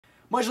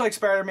Much like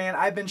Spider-Man,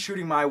 I've been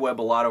shooting my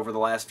web a lot over the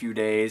last few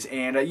days,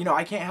 and you know,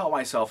 I can't help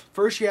myself.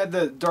 First you had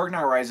the Dark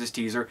Knight Rises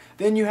teaser,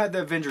 then you had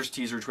the Avengers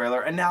teaser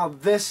trailer, and now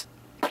this,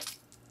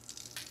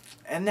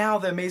 and now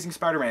the Amazing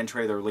Spider-Man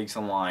trailer leaks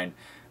online.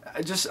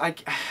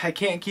 I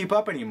can't keep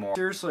up anymore.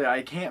 Seriously,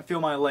 I can't feel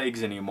my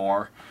legs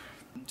anymore.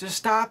 Just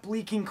stop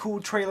leaking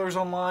cool trailers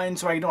online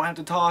so I don't have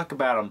to talk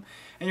about them.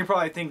 And you're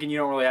probably thinking you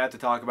don't really have to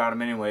talk about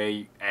them anyway,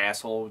 you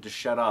asshole, just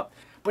shut up.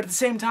 But at the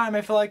same time,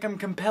 I feel like I'm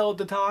compelled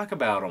to talk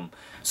about them.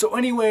 So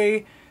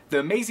anyway, the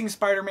Amazing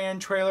Spider-Man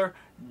trailer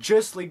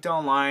just leaked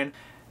online.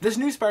 This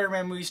new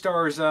Spider-Man movie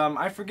stars,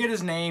 I forget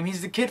his name.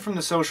 He's the kid from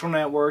The Social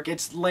Network.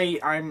 It's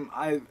late.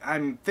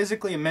 I'm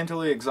physically and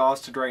mentally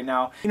exhausted right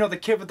now. You know, the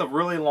kid with the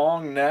really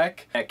long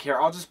neck. Here,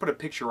 I'll just put a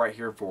picture right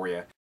here for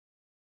you.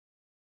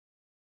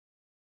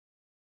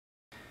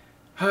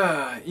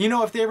 You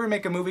know, if they ever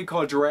make a movie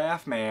called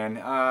Giraffe Man,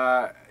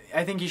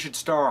 I think you should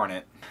star on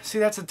it. See,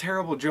 that's a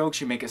terrible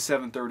joke you make at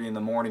 7:30 in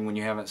the morning when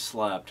you haven't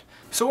slept.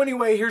 So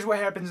anyway, here's what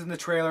happens in the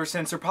trailer.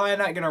 Since they're probably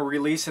not going to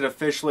release it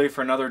officially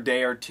for another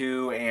day or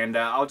two, and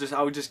I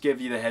would just give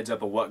you the heads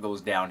up of what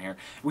goes down here.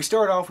 We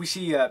start off, we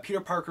see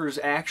Peter Parker's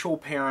actual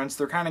parents.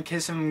 They're kind of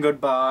kissing him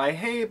goodbye.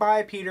 Hey,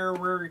 bye, Peter.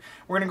 We're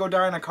going to go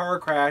die in a car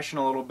crash in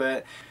a little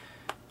bit.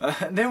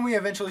 Then we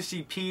eventually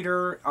see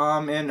Peter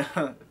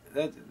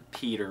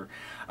Peter.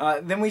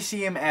 Then we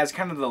see him as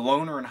kind of the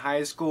loner in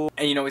high school,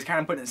 and you know, he's kind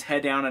of putting his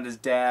head down at his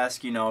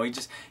desk, you know,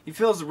 he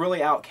feels really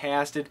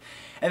outcasted.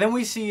 And then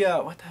we see,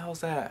 what the hell is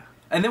that?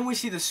 And then we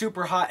see the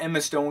super hot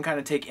Emma Stone kind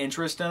of take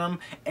interest in him,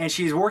 and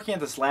she's working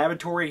at this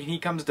laboratory, and he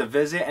comes to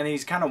visit, and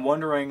he's kind of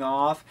wandering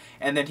off,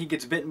 and then he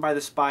gets bitten by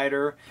the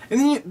spider.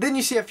 And then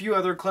you see a few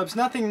other clips,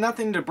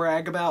 nothing to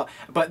brag about,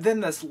 but then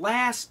this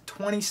last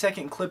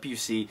 20-second clip you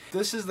see,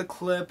 this is the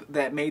clip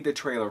that made the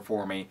trailer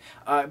for me.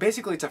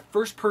 Basically, it's a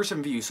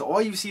first-person view, so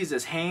all you see is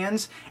his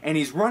hands, and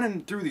he's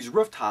running through these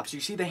rooftops. You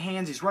see the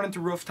hands, he's running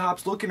through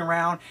rooftops, looking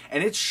around,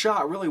 and it's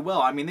shot really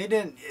well. I mean, they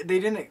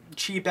didn't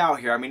cheap out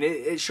here. I mean,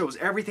 it shows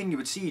everything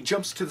you would see. He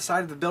jumps to the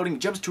side of the building,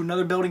 jumps to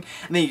another building,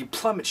 and then he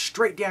plummets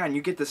straight down.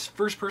 You get this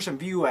first-person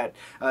view at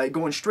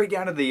going straight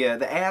down to the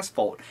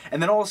asphalt,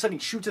 and then all of a sudden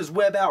he shoots his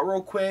web out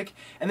real quick,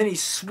 and then he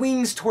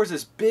swings towards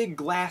this big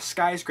glass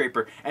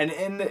skyscraper. And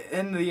in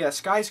the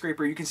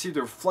skyscraper, you can see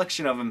the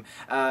reflection of him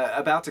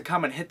about to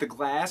come and hit the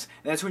glass.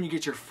 And that's when you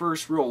get your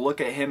first real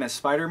look at him as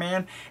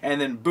Spider-Man,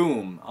 and then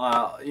boom,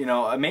 you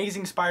know,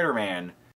 Amazing Spider-Man.